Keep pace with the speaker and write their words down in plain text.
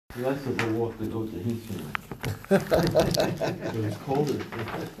Less of a walk to go to his funeral. It was colder.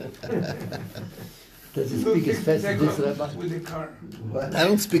 Does he speak as fast as this, Rabbi? With the car. What? I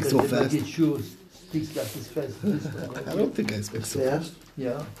don't speak so Does fast. Yeush speaks like as fast as this, Rabbi? I don't think I speak so fast. Fast?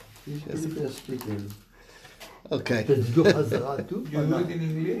 Yeah. He's pretty fast speaking. Okay. Does he do Chazara too? You do it in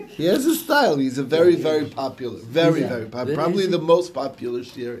English? He has a style. He's a very, very popular. Very, Yeah. very popular. Then Probably is he- the most popular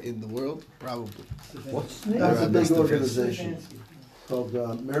share in the world. Probably. What's his name? That's a Rabbi big Stefanski. organization called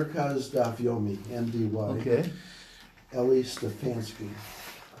Merkaz Daf Yomi, MDY. Okay. Eli Stefanski.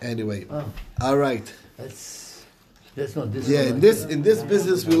 Anyway. Oh, All right. that's not this Yeah, one. in this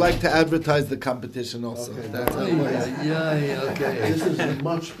business, we like to advertise the competition also. Okay. That's how Oh, it works. yeah, okay. This is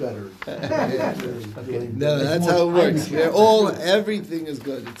much better. No, that's how it works. Everything is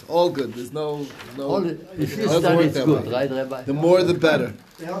good. It's all good. There's no. If you doesn't study, work it's that good, way. right, Rabbi? The more, the better.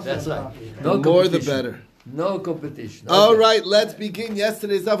 That's right. The No more, the competition. better. No competition. All Okay. right, let's begin.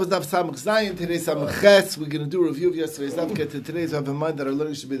 Yesterday's daf was daf samach zayin. Today's samach ches. We're going to do a review of yesterday's daf. Get to today's. Have in mind that our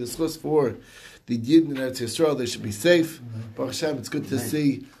learning should be the schus for the Yid in Eretz Yisrael. They should be safe. Baruch Hashem, it's good to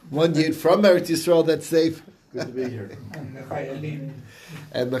see one Yid from Eretz Yisrael that's safe. Good to be here. And the Chayalim.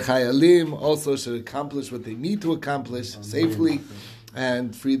 And the Chayalim also should accomplish what they need to accomplish safely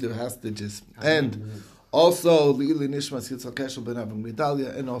and free their hostages. And also, Le'ili Nishmas Yitzhak Eshel Ben Avim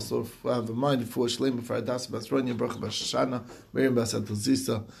Gedalia, and also have in mind for Shlema for Adas Bas Ronya, Baruch Bas Shoshana, Miriam Bas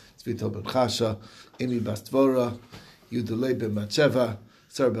Atozisa, Tzvito Ben Chasha, Amy Bas Dvora, Yudulei Ben Batsheva,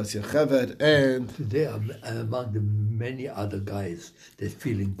 Sarah Bas Yocheved, and Today I'm among the many other guys that's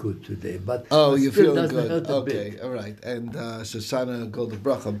feeling good today, but oh, it you're still feeling doesn't good. hurt a Okay, bit. all right. And Shoshana Golda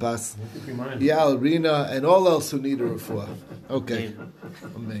Bracha Bas Remind Yael Rina, and all else who need a refuah. Okay.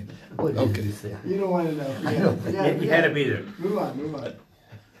 Amen. What did Okay. you say? You don't want to know. You had to be there. Move on.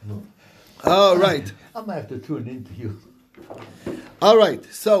 All right. I might have to tune into you. All right.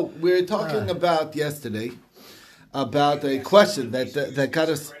 So we're talking about yesterday about a question that got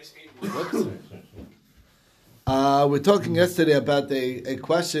us. We're talking yesterday about a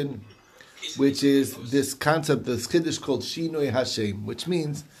question, which is this concept, this Kiddush called Shinoi Hashem, which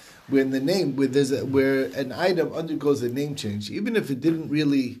means when the name, where an item undergoes a name change, even if it didn't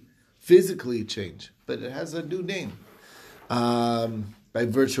really physically change, but it has a new name by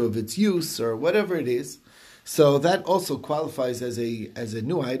virtue of its use or whatever it is. So that also qualifies as a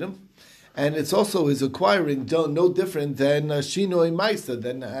new item. And it's also is acquiring no different than Shinoi Maisa,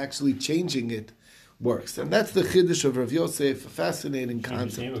 than actually changing it works. And that's the Chiddush of Rav Yosef, a fascinating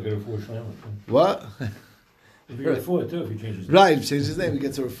concept. What? If you get a four too, if you change his name. Right, if he changes his name, he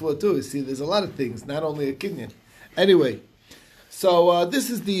gets a refuah too. You see, there's a lot of things, not only a kinyan. Anyway, so this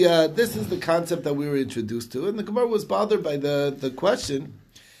is the concept that we were introduced to, and the Gemara was bothered by the question.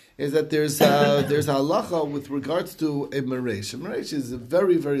 Is that there's a halacha with regards to a meresh. A meresh is a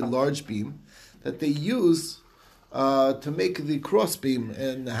very, very large beam that they use to make the cross beam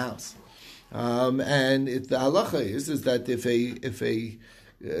in the house. And the halacha is that if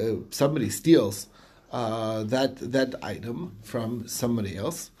somebody steals that item from somebody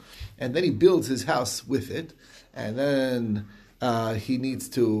else, and then he builds his house with it, and then he needs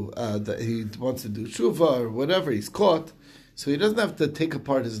to he wants to do tshuva or whatever, he's caught. So he doesn't have to take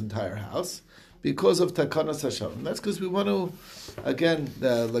apart his entire house because of Takanas Hashem. And that's because we want to, again,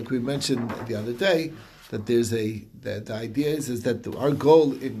 like we mentioned the other day, that there's the idea is that our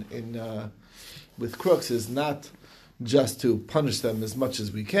goal in with crooks is not just to punish them as much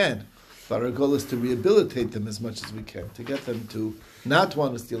as we can, but our goal is to rehabilitate them as much as we can, to get them to not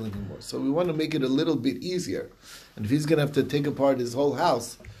want to steal anymore. So we want to make it a little bit easier. And if he's going to have to take apart his whole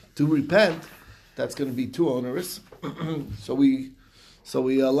house to repent, that's going to be too onerous. So we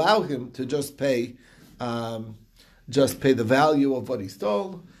allow him to just pay the value of what he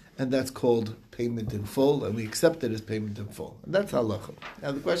stole, and that's called payment in full, and we accept it as payment in full. And that's halacha.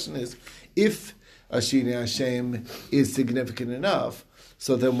 Now the question is, if a Shinei Hashem is significant enough,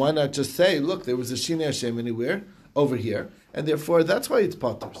 so then why not just say, look, there was a Shinei Hashem anywhere over here, and therefore that's why it's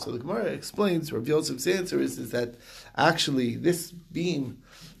potter. So the Gemara explains, Rav Yosef's answer is that actually this beam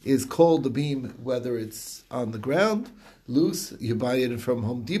is called the beam whether it's on the ground, loose, you buy it from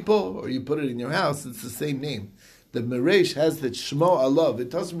Home Depot, or you put it in your house, it's the same name. The Meresh has the Shmo Alav. It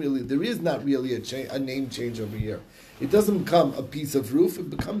doesn't really, there is not really a name change over here. It doesn't become a piece of roof,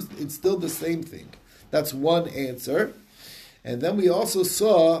 it's still the same thing. That's one answer. And then we also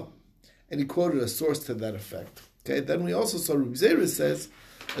saw, and he quoted a source to that effect. Okay, then we also saw Reb Zera says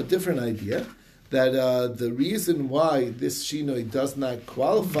a different idea, that the reason why this Shinoi does not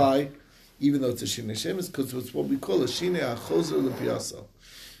qualify, even though it's a Shinoi Hashem, is because it's what we call a Shinoi Achozer L'Piyasa,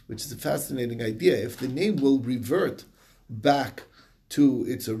 which is a fascinating idea. If the name will revert back to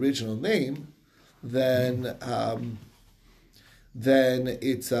its original name, then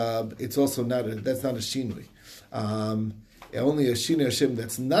it's also not that's not a shinui. Only a shinui Hashem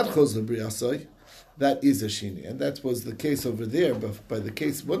that's not chosel briasoi, that is a shinui, and that was the case over there. But by the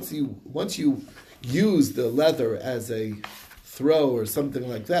case once you use the leather as a throw or something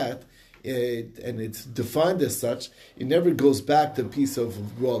like that, and it's defined as such, it never goes back to a piece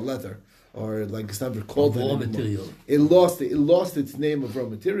of raw leather. Or like it's never called that raw anymore. material. It lost its name of raw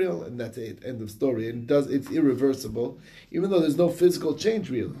material, and that's it. End of story. And it's irreversible, even though there's no physical change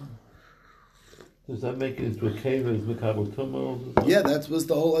really. Does that make it into a cave as Mikabel Tumah? Yeah, that was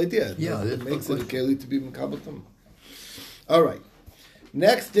the whole idea. Yeah, it makes it a keli to be Mikabel Tumah. All right.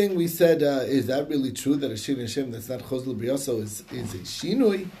 Next thing we said, is that really true that a Shinui Hashem that's not Chosel Briaso is a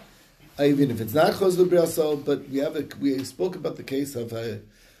Shinui? Even if it's not Chosel Briaso, but we spoke about the case of a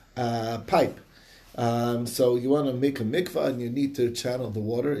pipe. So you want to make a mikvah, and you need to channel the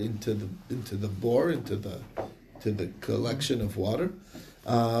water into the bore, into the collection of water.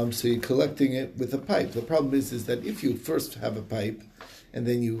 So you're collecting it with a pipe. The problem is that if you first have a pipe, and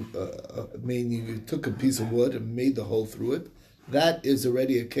then you took a piece of wood and made the hole through it, that is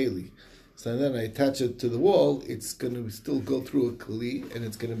already a keli. So then I attach it to the wall, it's going to still go through a keli, and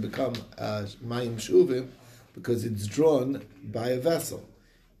it's going to become mayim shuvim, because it's drawn by a vessel,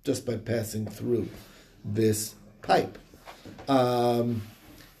 just by passing through this pipe. And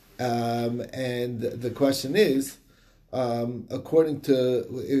the question is, according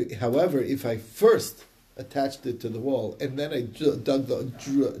to, however, if I first attached it to the wall and then I drilled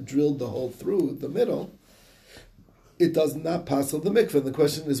the hole through the middle, it does not passel the mikveh. And the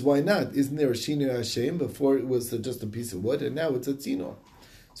question is, why not? Isn't there a Shinui Hashem? Before it was just a piece of wood, and now it's a tzino.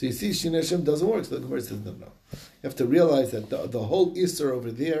 So you see, Shinui Hashem doesn't work. So the Gemara says, no. You have to realize that the whole Isser over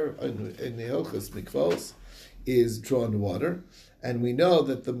there in the Hilchos Mikvos is drawn water. And we know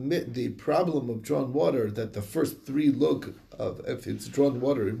that the problem of drawn water, that the first three look of, if it's drawn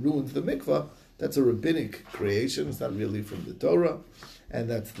water, it ruins the mikvah, that's a rabbinic creation. It's not really from the Torah. And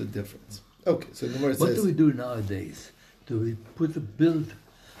that's the difference. Okay, so the Gemara says... What do we do nowadays? Do we do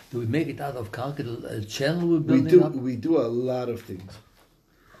we make it out of concrete, a channel we're building up? We do a lot of things.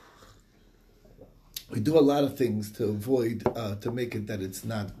 We do a lot of things to avoid, to make it that it's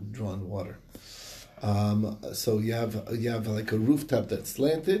not drawn water. So you have like a rooftop that's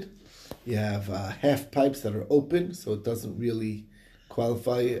slanted. You have half pipes that are open, so it doesn't really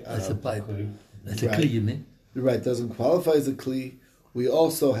qualify. That's a pipe. That's right. a kli, you mean? Right, doesn't qualify as a kli. We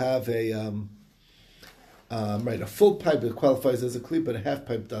also have a full pipe that qualifies as a kli, but a half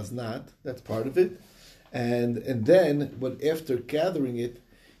pipe does not. That's part of it. And then after gathering it,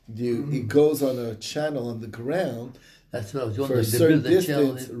 it goes on a channel on the ground. That's what I was for wondering. a They certain build a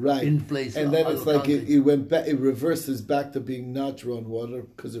channel distance, right? in place, and then it's like concrete. it went back. It reverses back to being not drawn water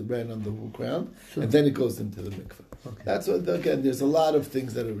because it ran on the ground, Sure. and then it goes into the mikveh. Okay. That's what. Again, there's a lot of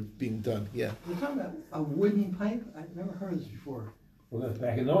things that are being done. Yeah. You're talking about a wooden pipe? I've never heard of this before. Well,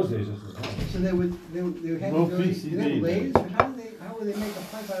 back in those days, this was So they would have No to go, PCB. they have lathes, or how would they make a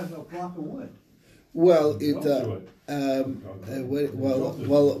pipe out of a block of wood? Well,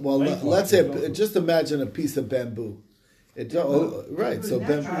 let's say just imagine a piece of bamboo. Right. So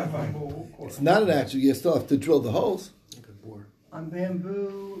bamboo. It's not an actual. You still have to drill the holes. On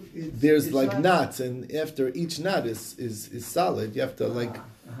bamboo, There's like knots, and after each knot is solid, you have to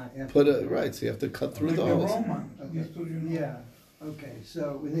put a right. So you have to cut through the holes. Yeah. Okay.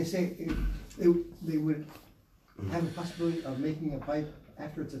 So when they say they would have a possibility of making a pipe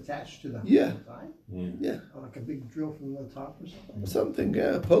after it's attached to the side? Yeah. Or like a big drill from the top or something?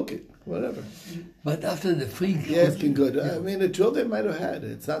 Something, poke it, whatever. But after the free... Yeah, it's been good. I mean, a drill they might have had.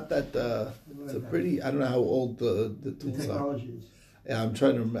 It's not that, it's a pretty, I don't know how old the tools are. Technology is. Yeah, I'm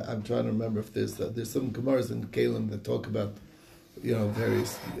trying to remember if there's some Gemaras in Kalim that talk about,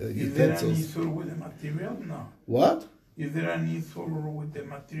 various Is there an utensils. issue with the material? No. What? Is there an issue with the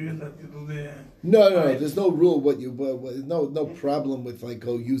material that you do the... No. There's no rule no problem with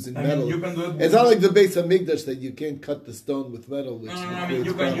using I mean, metal. you can do it It's not like the base of Migdash that you can't cut the stone with metal. Which No, I mean,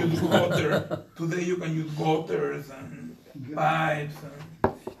 you can use water. Today you can use gutters and pipes and...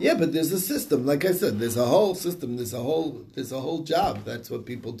 Yeah, but there's a system. Like I said, there's a whole system. There's a whole job. That's what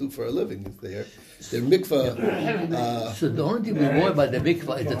people do for a living. Is their mikvah. So the only thing we worry about the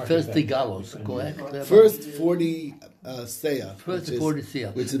mikvah is the first 3 gallows, correct? First 40 seah. First 40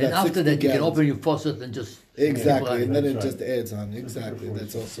 seah. Which is And about after 60 that, you can gallons. open your faucet and just... Exactly, and then it That's just adds on. Exactly,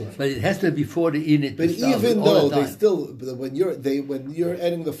 that's also. But it has to be 40 in it. But to start even with all though the they time. still, when you're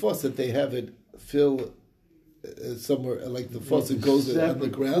adding the faucet, they have it fill somewhere, like the faucet goes on the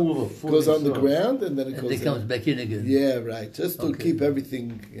separate ground, pool of goes on the footage, so- ground, and then it And goes it comes in. back in again. Yeah, right. Just to Okay. keep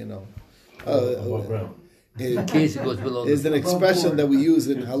everything, Above ground. In case it goes below. There's an the expression board. that we use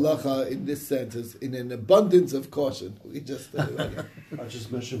in halacha in this sense, is in an abundance of caution. We just I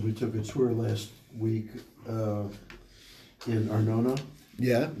just mentioned we took a tour last week in Arnona,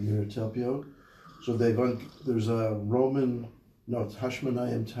 yeah. near Telpio. So there's a it's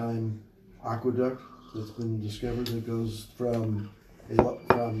Hashmonayim time aqueduct that's been discovered that goes from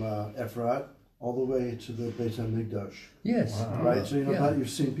Efrat all the way to the Beit HaMikdash. Yes. Right, so Yeah. that you've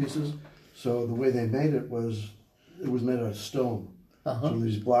seen pieces. So the way they made it was made out of stone. Uh-huh. So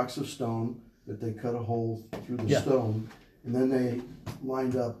these blocks of stone that they cut a hole through the Yeah. stone, and then they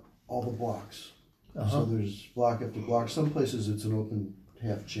lined up all the blocks. Uh-huh. So there's block after block. Some places it's an open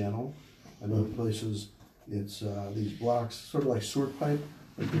half channel, and other places it's these blocks, sort of like sword pipe.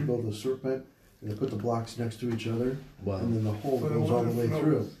 Like they build a sword pipe, and they put the blocks next to each other, Wow. and then the hole So the goes all the water way flows.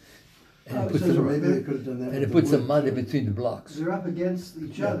 through. And it Oh, puts so So some, maybe they could have done that. and with it the puts some wood, mud in too. between the blocks. They're up against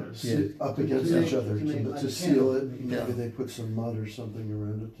each Yeah, other. sit up against To each make- other to make like to a seal channel. it. Yeah. Maybe they put some mud or something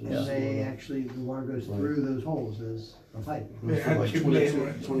around it. To And seal they it up. actually, the water goes Right. through those holes as a pipe. It was They for had like cheap 22,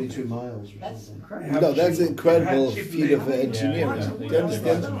 labor. 22 miles or That's something. incredible. No, that's an incredible Had cheap feat of labor. engineering. Yeah, Do you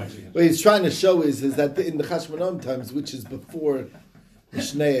understand? What he's trying to show is that in the Chashmonaim times, which is before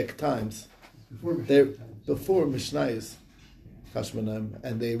Mishnaic times, they're before Mishnayos Chashmonaim,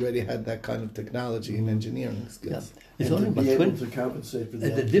 and they already had that kind of technology and engineering Yeah. skills. It's And only to about be able 20. to compensate for And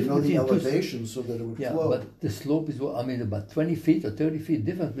that, the the difference between two- elevation so that it would Yeah, flow. but the slope is, about 20 feet or 30 feet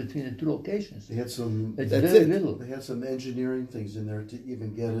difference between the two locations. They had some. It's That's very it. little. They had some engineering things in there to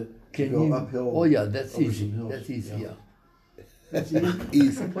even get it to Can go you? uphill. Oh yeah, that's over easy. some hills. That's easy. Yeah.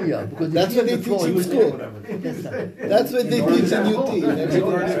 Easy. Oh yeah, because That's if what you they have the floor, teach in you- school. That's not- That's what they teach in UT. in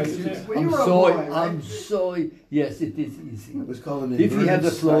engineering. When I'm you were a sorry. boy, right? I'm sorry. Yes, it is easy. It was called an If you have the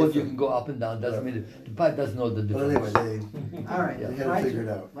inverted floor, you siphon. can go up and down. Doesn't mean the pipe doesn't know the But difference. anyway, All right. they had my it figured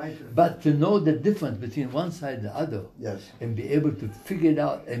turn, out. my turn. But to know the difference between one side and the other, Yes. and be able to figure it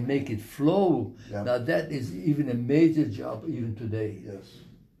out and make it flow, Yeah. now that is even a major job even today. Yes.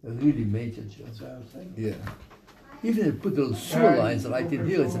 A really major job. That's what I was thinking. Yeah, Even if you put the sewer lines right in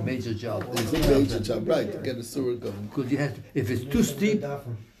here, it's a major job. it's a major job, right, to get a sewer going. Because you have to, if it's too steep,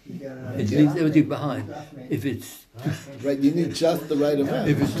 You got it a- leaves everything behind. If it's Right, you need just the right amount.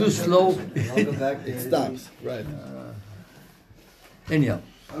 if it's too slow, It stops, right. anyhow.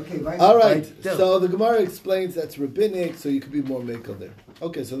 Okay, right. All right, Right. so the Gemara explains that's rabbinic, so you could be more makel there.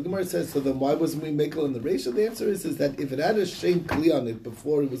 Okay, so the Gemara says, so then why wasn't we makel in the ratio? The answer is that if it had a shame kli on it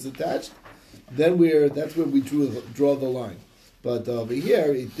before it was attached, then that's where we draw the line. But over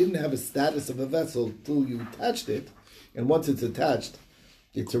here, it didn't have a status of a vessel till you attached it, and once it's attached,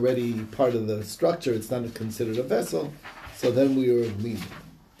 it's already part of the structure. It's not considered a vessel, so then we were leaning.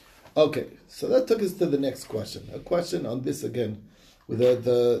 Okay, so that took us to the next question. A question on this again, with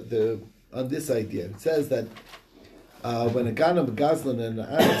the on this idea. It says that when a Gana, a Gazlan, and an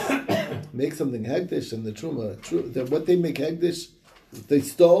Aris make something hegdish, and the truma, what they make hegdish, if they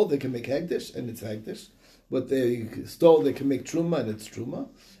stole, they can make hegdish, and it's hegdish. What they stole, they can make truma, and it's truma,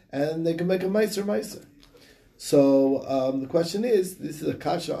 and they can make a meiser. So the question is, this is a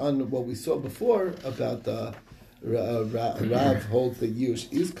kasha on what we saw before about Rav holds that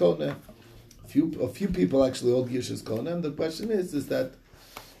Yeush is kona. A few people actually hold Yeush is kona, and the question is that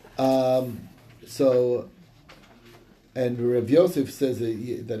so. And Rav Yosef says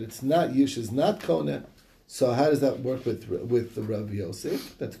that it's not Yeush is not kona. So how does that work with the Rav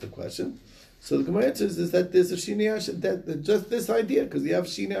Yosef? That's the question. So the Gemara answers is that there's a Shini Hashem, that just this idea, because you have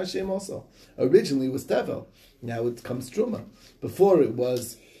Shini Hashem also. Originally it was Tevel, now it comes Truma. Before it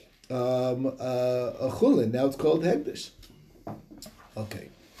was a Chulin, now it's called Hegdish. Okay.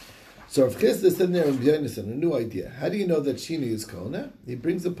 So Rav Chisda said there in Yonasan, a new idea. How do you know that Shini is Kona? He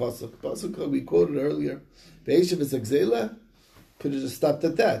brings a pasuk we quoted earlier. Ve'eshev is Exela. Could have just stopped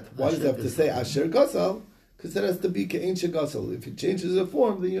at that. Why does it have to say Asher Gazal? Because it has to be Ke'en Shegasal. If it changes the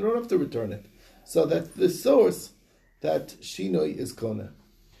form, then you don't have to return it. So that's the source that Shinoi is Kona.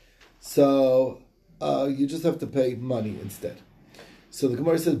 So you just have to pay money instead. So the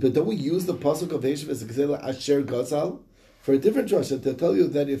Gemara says, but don't we use the pasuk of Ve'eshev es Exela Asher Gazal for a different drasha to tell you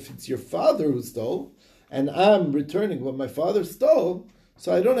that if it's your father who stole and I'm returning what my father stole,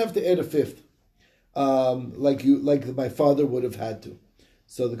 so I don't have to add a fifth, like my father would have had to.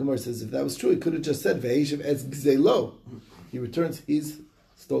 So the Gemara says, if that was true, he could have just said Ve'eshev es Gzelo. He returns his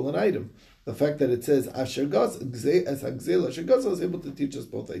stolen item. The fact that it says Asher Gazal as Hagzel Asher Gazal is able to teach us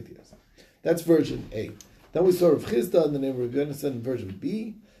both ideas. That's version A. Then we saw Rav Chisda in the name of Rav Yonasan in version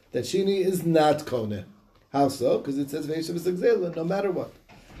B that Shini is not Kone. How so? Because it says Veishav Zagzela, no matter what.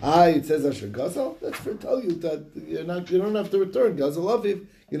 It says Asher Gazal. That's for tell you that you don't have to return Gazal Aviv.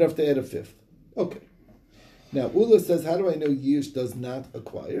 You don't have to add a fifth. Okay. Now Ula says, how do I know Yeush does not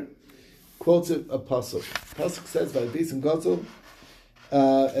acquire? Quotes a pasuk. Pasuk says, "Vaybis and Gazal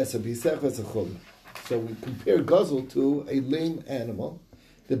es a bisech es a chol." So we compare Gazal to a lame animal.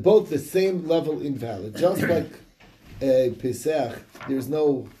 They're both the same level invalid. Just like a Pesach, there's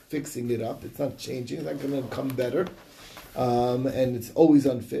no fixing it up. It's not changing. It's not going to come better. And it's always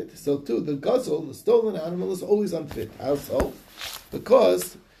unfit. So too, the Gazal, the stolen animal, is always unfit. How so?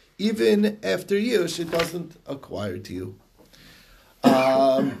 Because even after Yeush, it doesn't acquire to you.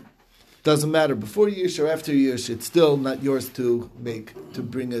 Doesn't matter, before Yeush or after Yeush, it's still not yours to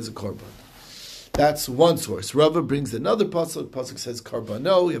bring as a korban. That's one source. Rava brings another pasuk. Pasuk says korban.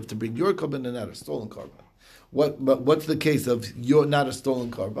 No, you have to bring your korban and not a stolen korban. What's the case of your not a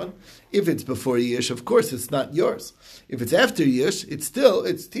stolen korban? If it's before Yeush, of course it's not yours. If it's after Yeush,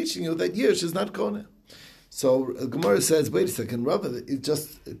 it's teaching you that Yeush is not kona. So Gemara says, wait a second, Rava, it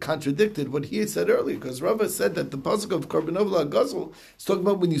just contradicted what he said earlier, because Rava said that the pasuk of korban ovla gazul is talking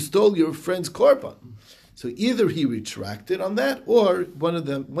about when you stole your friend's korban. So either he retracted on that, or one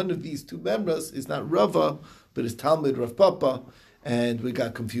of these two members is not Rava, but is Talmud Rav Papa, and we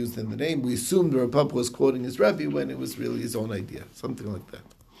got confused in the name. We assumed Rav Papa was quoting his Rebbe when it was really his own idea, something like that.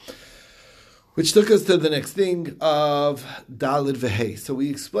 Which took us to the next thing of Dalid Vehei. So we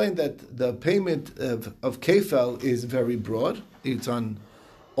explained that the payment of Kefel is very broad. It's on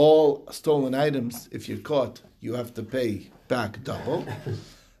all stolen items. If you're caught, you have to pay back double.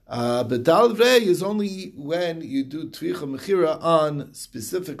 But Dalid Vehei is only when you do Tvicha Mechira on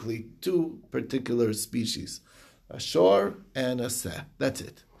specifically two particular species, a shor and a seh. That's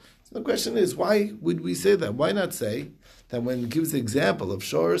it. So the question is, why would we say that? Why not say that when it gives the example of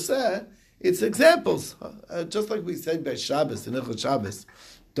shor or seh, it's examples, just like we said by Shabbos, in Ilchot Shabbos,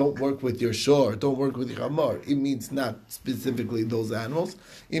 don't work with your shor, don't work with your hamor. It means not specifically those animals.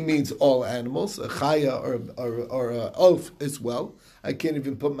 It means all animals, a chaya or a oaf as well. I can't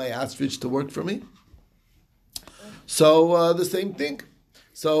even put my ostrich to work for me. So the same thing.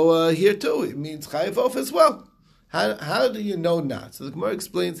 So here too, it means chayav oaf as well. How do you know not? So the Gemara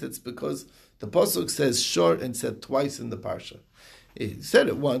explains it's because the pasuk says shor and said twice in the parsha. He said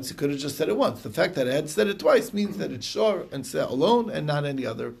it once, he could have just said it once. The fact that I had said it twice means that it's shor and seh alone and not any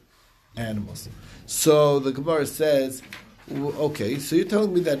other animals. So the Gemara says, okay, so you're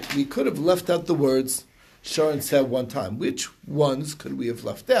telling me that we could have left out the words shor and seh one time. Which ones could we have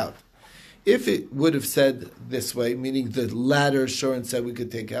left out? If it would have said this way, meaning the latter shor and seh we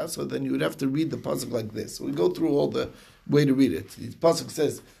could take out, so then you would have to read the pasuk like this. So we go through all the way to read it. The pasuk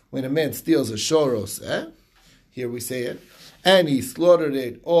says, when a man steals a shor or seh, here we say it, and he slaughtered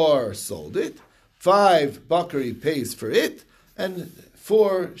it or sold it, 5 bakar he pays for it, and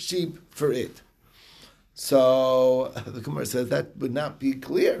 4 sheep for it. So the Gemara says that would not be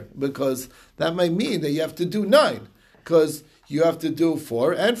clear, because that might mean that you have to do 9, because you have to do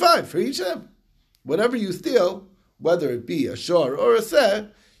 4 and 5 for each of them. Whatever you steal, whether it be a shor or a seh,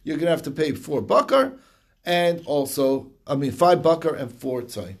 you're going to have to pay 4 bakar, and also, 5 bakar and 4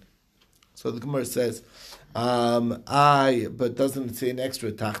 tzayin. So the Gemara says, but doesn't it say an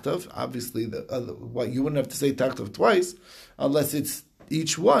extra tachtav? Obviously, you wouldn't have to say tachtav twice unless it's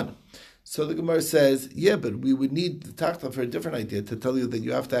each one. So the Gemara says, yeah, but we would need the tachtav for a different idea to tell you that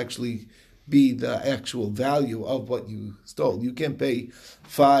you have to actually be the actual value of what you stole. You can't pay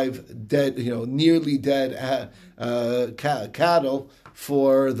 5 dead, nearly dead cattle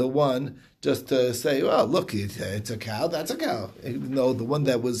for the one just to say, well, look, it's a cow. That's a cow, even though the one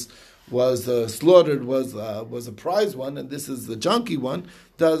that was slaughtered was a prize one, and this is the junky one.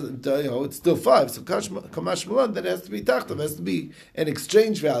 It's still 5. So kamash malan, that has to be tachtav, has to be an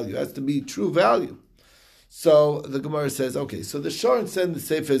exchange value, has to be true value. So the Gemara says, okay, so the shor and seh in the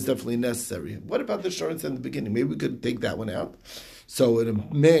sefer is definitely necessary. What about the shor and seh in the beginning? Maybe we could take that one out. So when a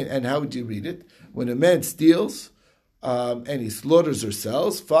man, and how would you read it? When a man steals and he slaughters or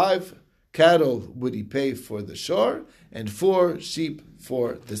sells, 5 cattle would he pay for the shor, and 4 sheep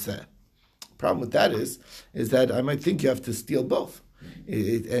for the seh. Problem with that is that I might think you have to steal both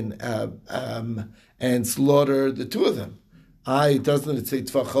and slaughter the 2 of them. Doesn't it say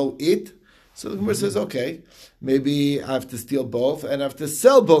tvacho it? So the Gemara says, okay, maybe I have to steal both and I have to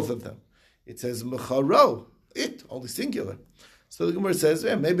sell both of them. It says mecharo it, only singular. So the Gemara says,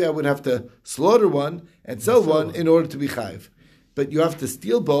 maybe I would have to slaughter one and sell one in order to be chayiv. But you have to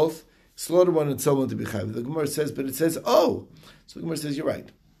steal both, slaughter one and sell one to be chayiv. The Gemara says, but it says, oh. So the Gemara says, you're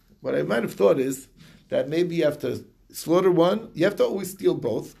right. What I might have thought is that maybe you have to slaughter one, you have to always steal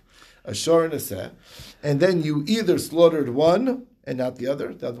both, a shor and a seh, and then you either slaughtered one and not the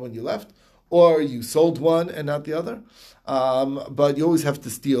other one you left, or you sold one and not the other. But you always have to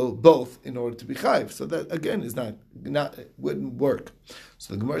steal both in order to be chayiv. So that again is not wouldn't work.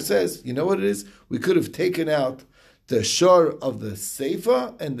 So the Gemara says, you know what it is? We could have taken out the shor of the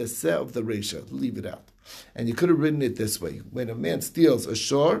seifa and the seh of the reisha. Leave it out, and you could have written it this way: when a man steals a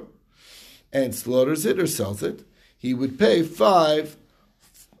shor and slaughters it or sells it, he would pay 5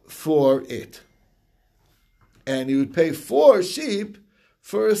 for it, and he would pay 4 sheep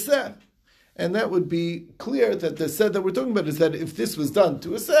for a seh. And that would be clear that the seh that we're talking about is that if this was done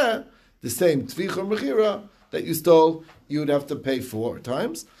to a seh, the same tvich or mechira that you stole, you would have to pay 4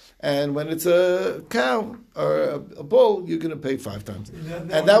 times. And when it's a cow or a bull, you're going to pay 5 times.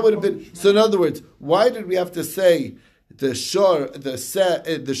 And that would have been, so in other words, why did we have to say the shor of the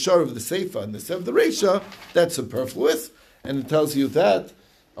seifa and the seh of the reisha? That's superfluous. And it tells you that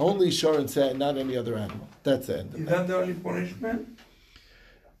only shor and seh, not any other animal. That's the end of Is that the only punishment?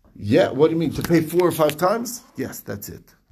 Yeah, what do you mean? To pay 4 or 5 times? Yes, that's it.